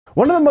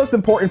One of the most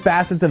important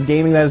facets of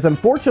gaming that is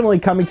unfortunately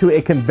coming to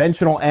a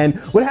conventional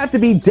end would have to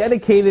be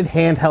dedicated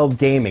handheld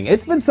gaming.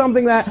 It's been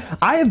something that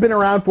I have been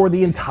around for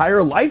the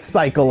entire life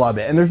cycle of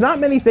it, and there's not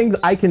many things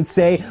I can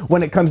say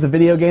when it comes to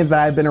video games that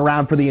I've been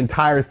around for the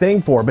entire thing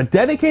for, but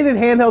dedicated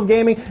handheld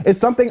gaming is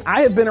something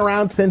I have been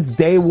around since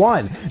day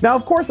one. Now,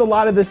 of course, a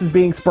lot of this is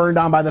being spurred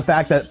on by the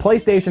fact that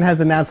PlayStation has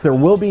announced there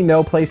will be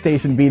no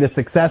PlayStation Vita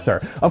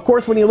successor. Of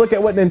course, when you look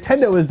at what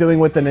Nintendo is doing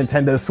with the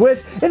Nintendo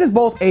Switch, it is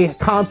both a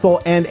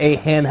console and a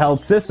handheld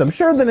system.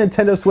 Sure, the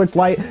Nintendo Switch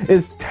Lite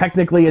is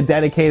technically a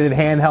dedicated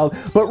handheld,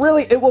 but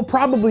really it will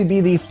probably be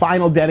the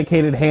final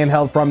dedicated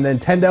handheld from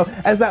Nintendo,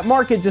 as that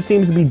market just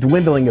seems to be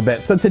dwindling a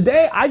bit. So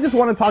today I just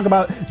want to talk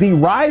about the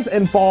rise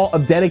and fall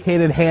of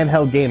dedicated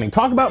handheld gaming,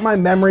 talk about my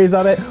memories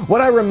of it, what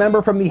I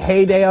remember from the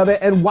heyday of it,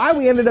 and why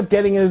we ended up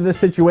getting into this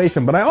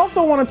situation. But I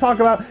also want to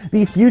talk about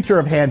the future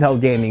of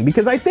handheld gaming,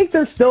 because I think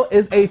there still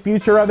is a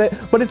future of it,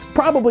 but it's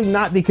probably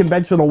not the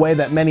conventional way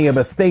that many of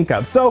us think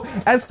of. So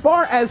as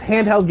far as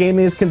handheld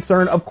gaming is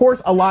concerned, of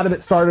course, a lot of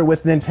it started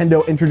with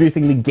Nintendo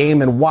introducing the Game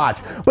 &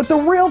 Watch, but the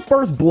real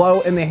first blow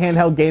in the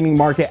handheld gaming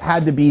market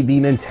had to be the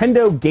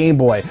Nintendo Game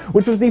Boy,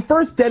 which was the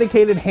first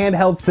dedicated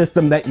handheld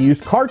system that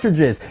used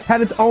cartridges,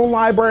 had its own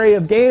library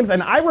of games,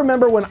 and I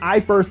remember when I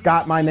first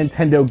got my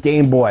Nintendo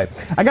Game Boy.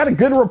 I got a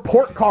good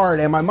report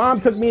card, and my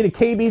mom took me to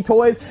KB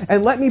Toys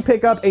and let me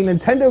pick up a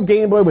Nintendo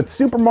Game Boy with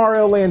Super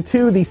Mario Land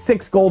 2, the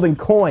 6 golden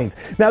coins.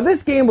 Now,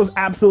 this game was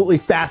absolutely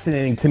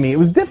fascinating to me. It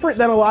was different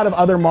than a lot of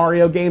other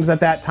Mario games at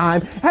that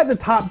time. It had the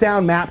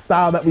top-down map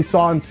style that we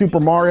saw in Super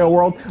Mario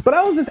World, but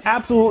I was just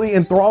absolutely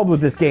enthralled with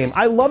this game.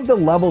 I loved the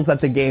levels that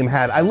the game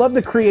had. I loved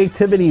the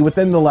creativity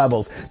within the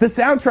levels. The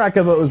soundtrack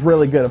of it was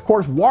really good. Of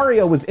course,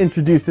 Wario was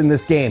introduced in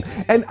this game,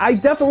 and I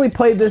definitely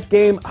played this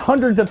game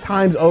hundreds of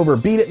times over,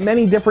 beat it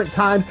many different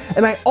times,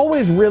 and I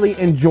always really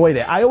enjoyed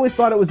it. I always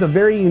thought it was a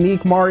very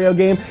unique Mario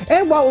game,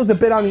 and while it was a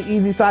bit on the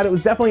easy side, it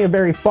was definitely a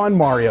very fun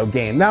Mario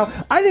game. Now,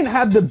 I didn't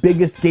have the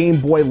biggest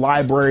Game Boy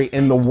library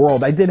in the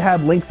world. I did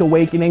have Link's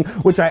Awakening,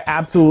 which I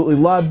absolutely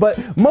loved, but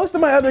most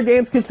of my other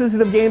games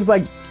consisted of games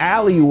like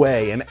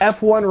Alleyway and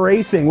F1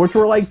 Racing, which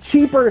were like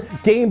cheaper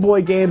Game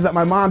Boy games that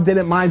my mom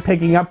didn't mind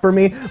picking up for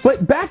me.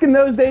 But back in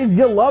those days,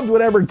 you loved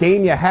whatever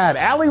game you had.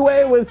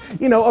 Alleyway was,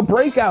 you know, a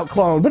breakout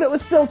clone, but it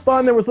was still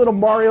fun. There was little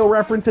Mario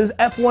references.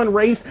 F1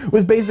 Race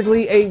was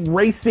basically a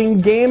racing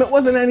game. It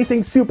wasn't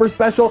anything super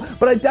special,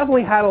 but I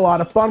definitely had a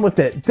lot of fun with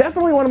it.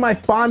 Definitely one of my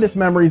fondest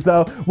memories,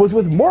 though, was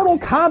with Mortal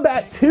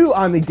Kombat 2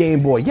 on the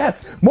Game Boy.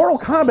 Yes, Mortal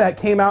Kombat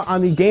came out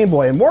on the Game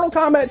Boy, and Mortal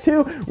Kombat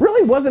 2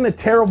 really wasn't a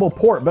terrible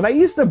port, but I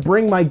used to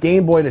bring my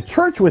Game Boy to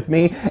church with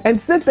me and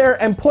sit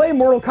there and play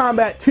Mortal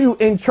Kombat 2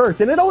 in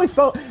church, and it always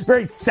felt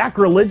very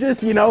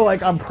sacrilegious, you know,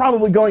 like I'm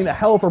probably going to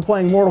hell for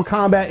playing Mortal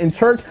Kombat in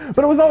church,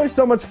 but it was always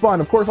so much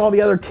fun. Of course, all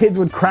the other kids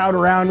would crowd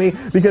around me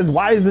because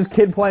why is this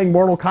kid playing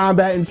Mortal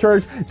Kombat in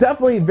church?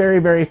 Definitely very,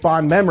 very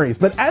fond memories.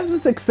 But as the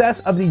success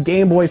of the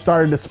Game Boy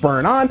started to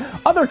spurn on,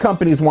 other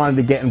companies wanted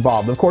to get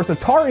involved. Of course,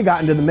 Atari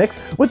got into the mix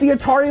with the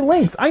Atari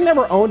Lynx. I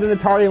never owned an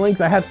Atari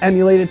Lynx. I have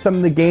emulated some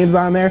of the games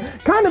on there.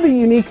 Kind of a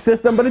unique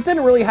system, but it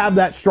didn't really have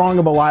that strong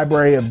of a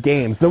library of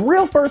games. The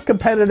real first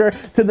competitor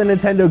to the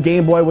Nintendo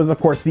Game Boy was, of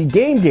course, the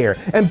Game Gear.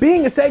 And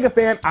being a Sega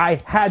fan,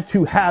 I had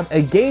to have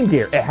a Game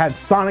Gear. It had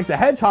Sonic the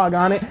Hedgehog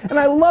on it, and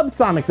I loved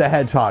Sonic the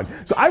Hedgehog.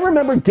 So I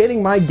remember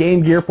getting my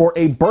Game Gear for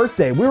a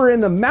birthday. We were in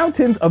the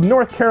mountains of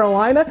North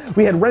Carolina.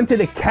 We had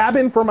rented a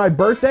cabin for my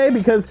birthday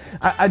because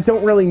I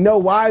don't really know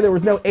why. There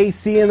was no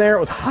AC in there. It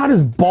was hot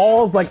as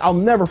balls. Like, I'll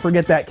never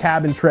forget that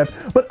cabin trip.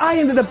 But I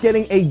ended up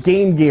getting a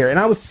Game Gear, and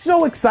I was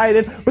so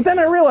excited. But then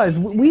I realized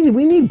we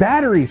need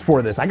batteries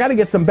for this. I got to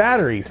get some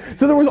batteries.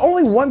 So there was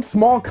only one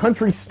small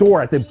country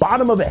store at the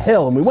bottom of a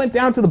hill, and we went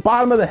down to the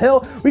bottom of the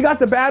hill. We got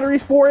the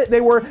batteries for it.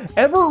 They were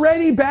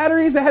ever-ready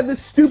batteries that had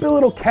this stupid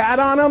little cat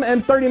on them,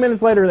 and 30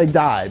 minutes later they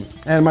died.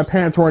 And my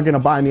parents weren't going to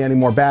buy me any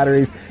more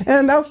batteries,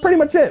 and that was pretty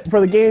much it for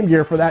the Game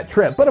Gear for that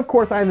trip. But of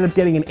course, I ended up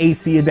getting an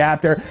AC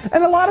adapter,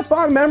 and a lot of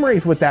fond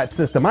memories with that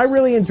system. I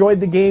really enjoyed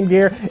the Game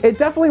Gear. It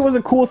definitely was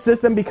a cool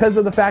system because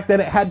of the fact that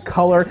it had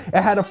color,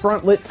 it had a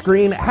front lit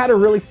screen, it had a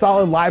really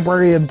solid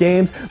library of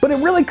games, but it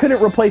really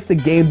couldn't replace the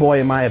Game Boy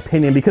in my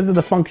opinion because of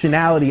the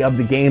functionality of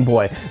the Game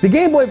Boy. The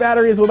Game Boy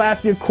batteries would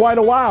last you quite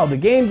a while, the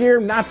Game Gear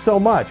not so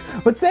much,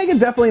 but Sega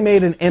definitely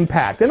made an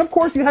impact. And of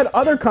course you had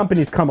other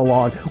companies come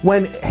along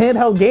when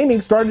handheld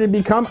gaming started to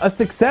become a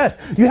success.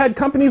 You had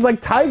companies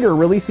like Tiger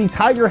release the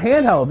Tiger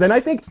handhelds, and I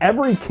think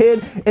every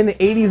kid in the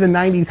 80s and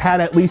 90s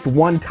had at least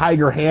one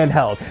Tiger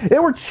handheld. They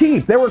were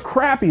cheap, they were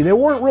crappy, they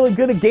weren't really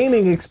good at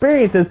gaming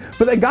experiences,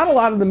 but they got a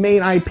lot of the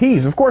main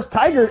IPs. Of course,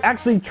 Tiger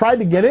actually tried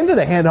to get into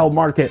the handheld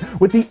market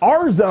with the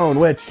R-Zone,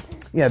 which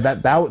Yeah,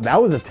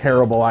 that was a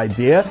terrible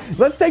idea.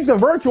 Let's take the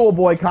Virtual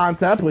Boy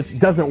concept, which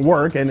doesn't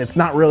work and it's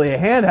not really a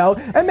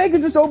handheld, and make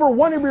it just over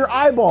one of your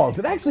eyeballs.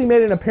 It actually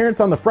made an appearance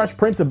on the Fresh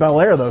Prince of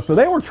Bel-Air though, so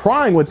they were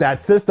trying with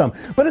that system.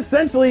 But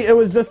essentially it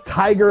was just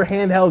Tiger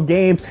handheld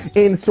games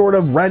in sort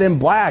of red and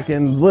black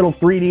and little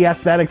 3D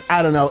aesthetics.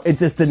 I don't know, it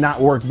just did not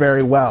work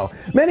very well.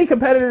 Many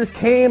competitors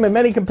came and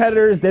many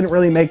competitors didn't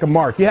really make a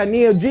mark. You had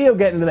Neo Geo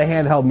get into the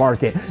handheld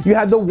market. You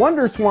had the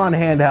Wonder Swan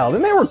handheld,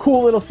 and they were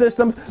cool little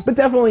systems, but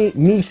definitely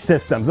niche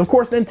systems. Of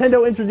course,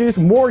 Nintendo introduced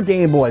more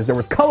Game Boys. There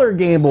was color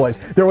Game Boys.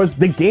 There was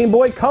the Game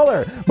Boy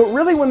Color. But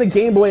really when the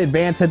Game Boy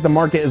Advance hit the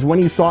market is when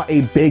you saw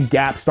a big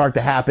gap start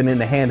to happen in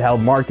the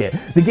handheld market.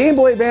 The Game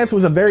Boy Advance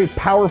was a very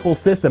powerful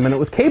system, and it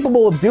was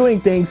capable of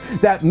doing things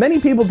that many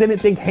people didn't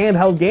think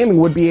handheld gaming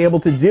would be able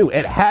to do.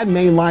 It had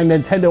mainline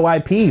Nintendo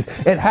IPs.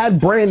 It had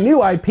brand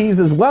new IPs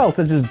as well,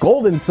 such as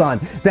Golden Sun,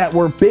 that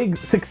were big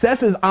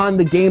successes on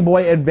the Game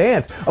Boy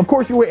Advance. Of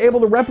course, you were able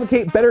to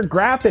replicate better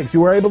graphics.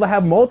 You were able to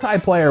have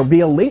multiplayer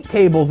via link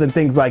cables and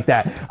things like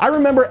that. I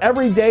remember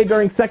every day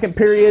during second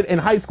period in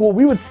high school,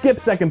 we would skip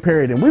second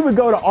period and we would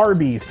go to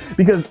Arby's,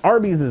 because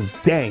Arby's is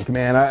dank,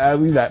 man.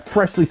 That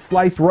freshly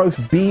sliced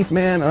roast beef,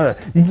 man.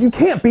 You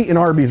can't beat an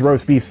Arby's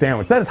roast beef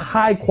sandwich. That is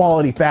high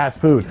quality fast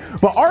food.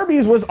 But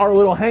Arby's was our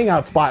little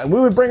hangout spot, and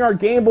we would bring our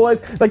Game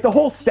Boys. Like, the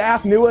whole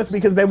staff knew us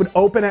because they would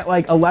open at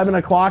like 11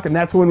 o'clock, and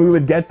that's when we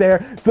would get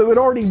there. So we'd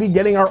already be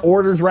getting our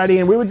orders ready,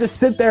 and we would just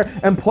sit there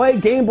and play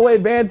Game Boy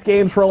Advance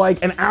games for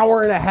like an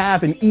hour and a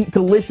half and eat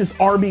delicious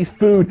Arby's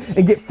food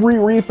and get free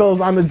refills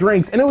on the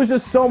drinks. And it was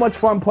just so much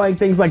fun playing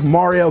things like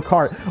Mario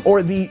Kart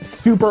or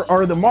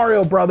the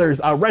Mario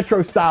Brothers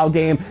retro style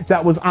game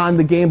that was on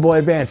the Game Boy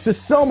Advance.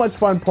 Just so much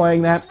fun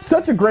playing that.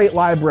 Such a great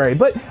library.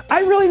 But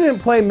I really didn't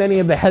play many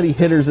of the heavy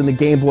hitters in the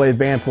Game Boy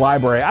Advance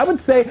library. I would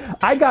say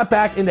I got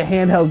back into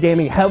handheld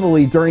gaming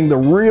heavily during the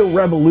real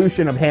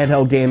revolution of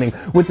handheld gaming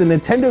with the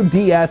Nintendo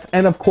DS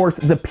and of course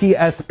the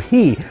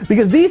PSP,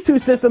 because these two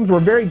systems were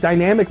very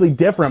dynamically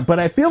different, but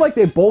I feel like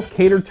they both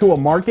catered to a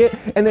market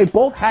and they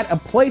both had a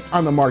place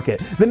on the market.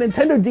 The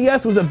Nintendo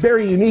DS was a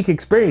very unique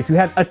experience. You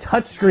had a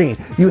touch screen.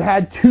 You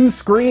had two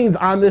screens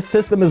on this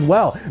system as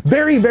well.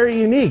 Very, very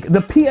unique. The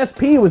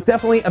PSP was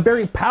definitely a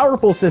very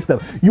powerful system.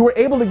 You were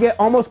able to get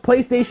almost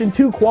PlayStation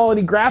 2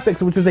 quality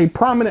graphics, which was a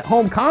prominent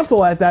home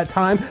console at that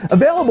time,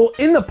 available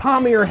in the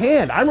palm of your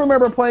hand. I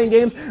remember playing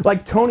games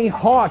like Tony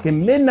Hawk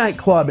and Midnight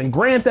Club and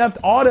Grand Theft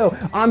Auto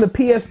on the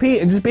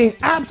PSP and just being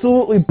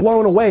absolutely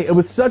blown away. It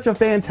was such a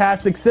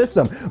fantastic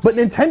system. But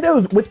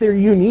Nintendo's, with their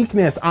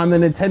uniqueness on the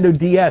Nintendo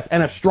DS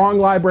and a strong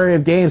library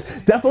of games,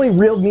 definitely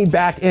reeled me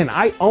back in.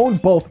 I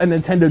owned both a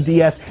Nintendo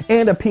DS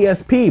and a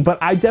PSP, but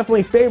I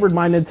definitely favored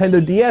my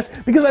Nintendo DS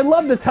because I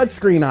loved the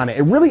touchscreen on it.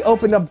 It really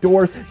opened up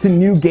doors to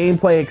new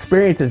gameplay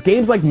experiences.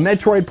 Games like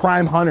Metroid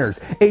Prime Hunters,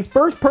 a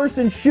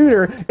first-person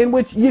shooter in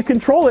which you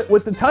control it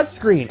with the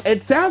touchscreen.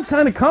 It sounds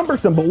kind of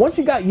cumbersome, but once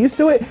you got used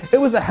to it, it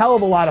was a hell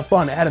of a lot of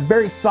fun. It had a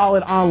very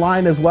solid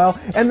online as well,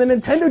 and the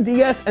Nintendo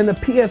DS and the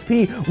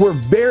PSP were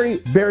very,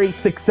 very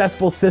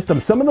successful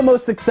systems. Some of the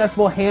most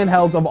successful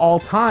handhelds of all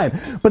time.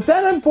 But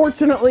then,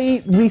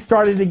 unfortunately, we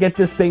started to get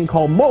this thing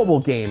called mobile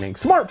gaming.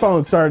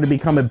 Smartphones started to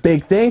become a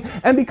big thing,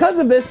 and because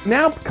of this,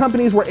 now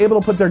companies were able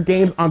to put their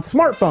games on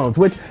smartphones,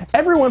 which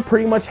everyone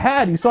pretty much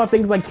had. You saw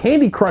things like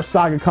Candy Crush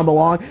Saga come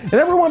along, and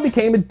everyone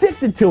became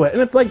addicted to it.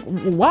 And it's like,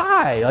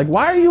 why? Like,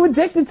 why are you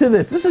addicted to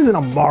this? This isn't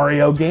a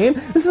Mario game.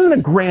 This isn't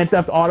a Grand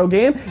Theft Auto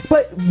game.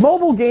 But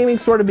mobile gaming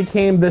sort of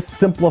became this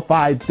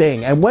simplified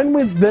thing. And when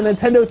the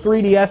Nintendo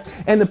 3DS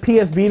and the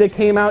PS Vita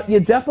came out, you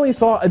definitely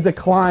saw a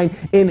decline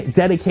in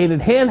dedicated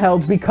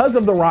handhelds because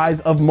of the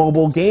rise of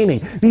mobile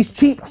gaming. These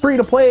cheap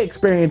free-to-play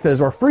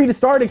experiences or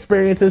free-to-start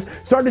experiences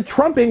started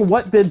trumping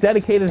what the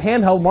dedicated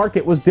handheld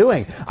market was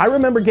doing. I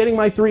remember getting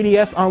my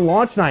 3DS on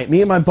launch night.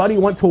 Me and my buddy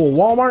went to a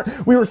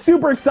Walmart. We were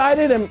super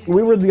excited, and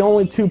we were the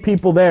only two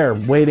people there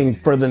waiting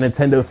for the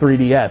Nintendo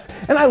 3DS.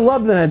 And I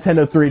love the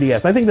Nintendo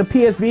 3DS. I think the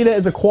PS Vita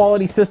is a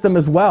quality system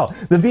as well.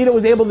 The Vita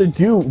was able to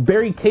do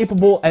very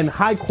capable and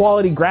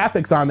high-quality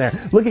graphics on there.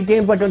 Look at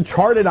games like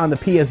Uncharted on the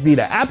PS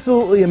Vita.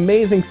 Absolutely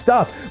amazing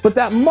stuff. But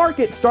that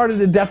market started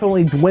to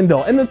definitely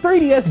dwindle, and the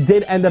 3DS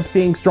did end up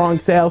seeing strong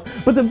sales,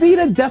 but the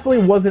Vita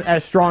definitely wasn't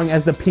as strong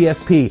as the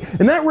PSP,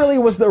 and that really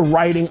was the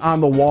writing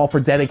on the wall for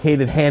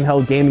dedicated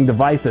handheld gaming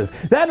devices.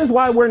 That is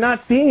why we're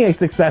not seeing a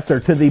successor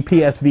to the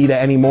PS Vita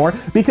anymore,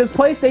 because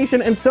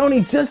PlayStation and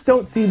Sony just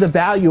don't see the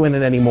value in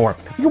it anymore.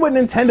 Look at what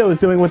Nintendo is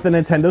doing with the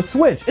Nintendo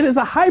Switch. It is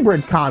a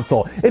hybrid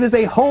console. It is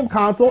a home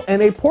console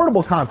and a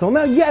portable console.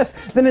 Now, yes,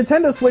 the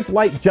Nintendo Switch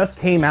Lite just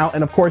came out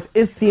and of course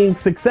is seeing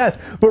success,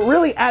 but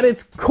really at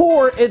its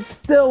core, it's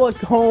still a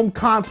home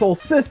console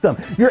system.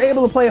 You're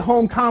able to play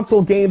home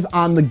console games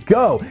on the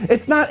go.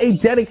 It's not a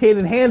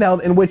dedicated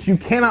handheld in which you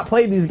cannot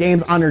play these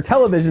games on your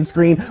television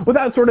screen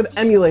without sort of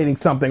emulating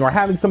something or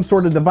having some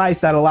sort of device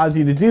that allows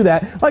you to do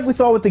that, like we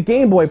saw with the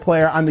Game Boy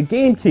player on the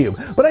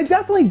GameCube. But I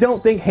definitely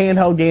don't think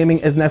handheld gaming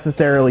is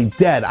necessarily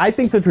dead. I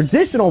think the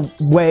traditional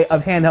way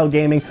of handheld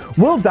gaming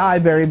will die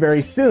very,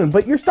 very soon,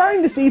 but you're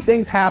starting to see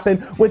things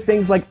happen with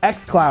things like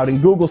xCloud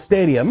and Google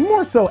Stadia. More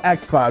more so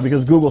xCloud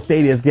because Google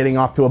Stadia is getting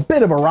off to a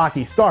bit of a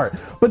rocky start.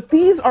 But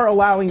these are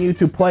allowing you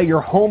to play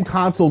your home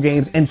console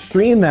games and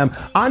stream them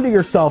onto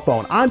your cell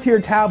phone, onto your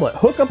tablet,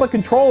 hook up a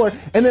controller,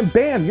 and then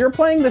bam, you're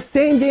playing the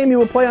same game you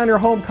would play on your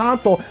home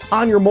console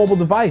on your mobile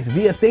device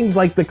via things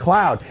like the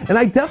cloud. And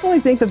I definitely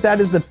think that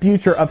that is the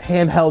future of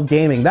handheld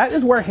gaming. That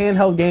is where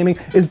handheld gaming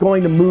is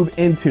going to move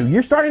into.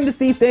 You're starting to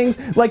see things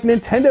like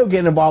Nintendo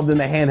get involved in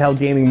the handheld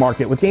gaming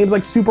market with games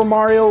like Super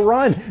Mario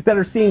Run that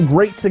are seeing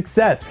great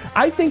success.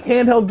 I think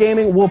handheld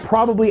gaming will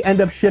probably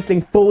end up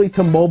shifting fully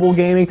to mobile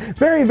gaming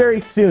very, very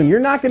soon. You're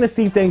not going to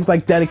see things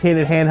like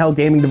dedicated handheld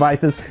gaming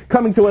devices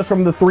coming to us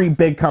from the three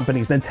big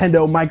companies,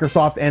 Nintendo,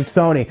 Microsoft, and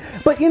Sony.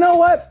 But you know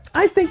what?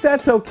 I think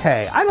that's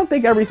okay. I don't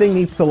think everything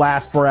needs to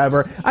last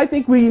forever. I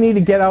think we need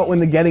to get out when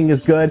the getting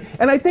is good.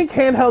 And I think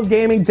handheld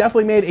gaming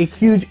definitely made a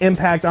huge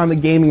impact on the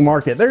gaming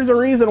market. There's a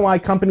reason why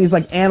companies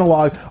like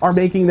Analog are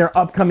making their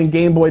upcoming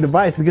Game Boy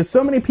device, because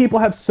so many people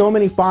have so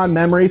many fond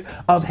memories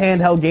of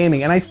handheld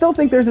gaming. And I still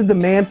think there's a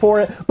demand for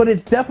it, but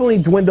it's definitely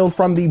dwindled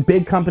from the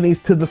big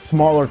companies to the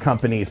smaller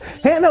companies.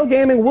 Handheld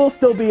gaming will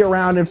still be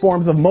around in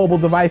forms of mobile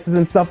devices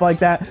and stuff like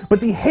that, but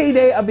the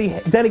heyday of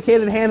the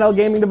dedicated handheld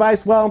gaming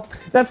device, well,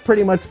 that's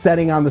pretty much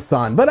setting on the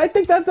sun. But I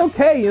think that's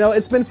okay. You know,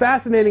 it's been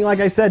fascinating, like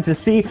I said, to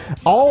see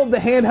all of the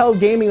handheld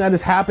gaming that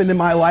has happened in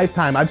my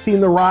lifetime. I've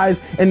seen the rise,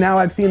 and now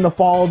I've seen the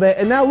fall of it,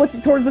 and now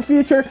looking towards the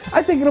future,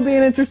 I think it'll be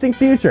an interesting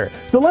future.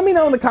 So let me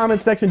know in the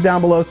comment section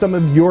down below some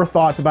of your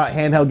thoughts about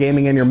handheld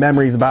gaming and your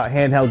memories about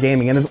handheld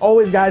gaming. And as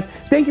always, guys,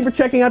 thank you for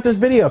checking out this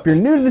video. If you're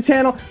new to the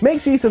channel,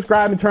 make sure you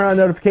subscribe and turn on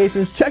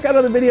notifications. Check out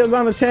other videos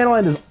on the channel,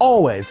 and as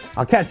always,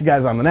 I'll catch you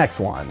guys on the next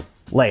one.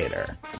 Later.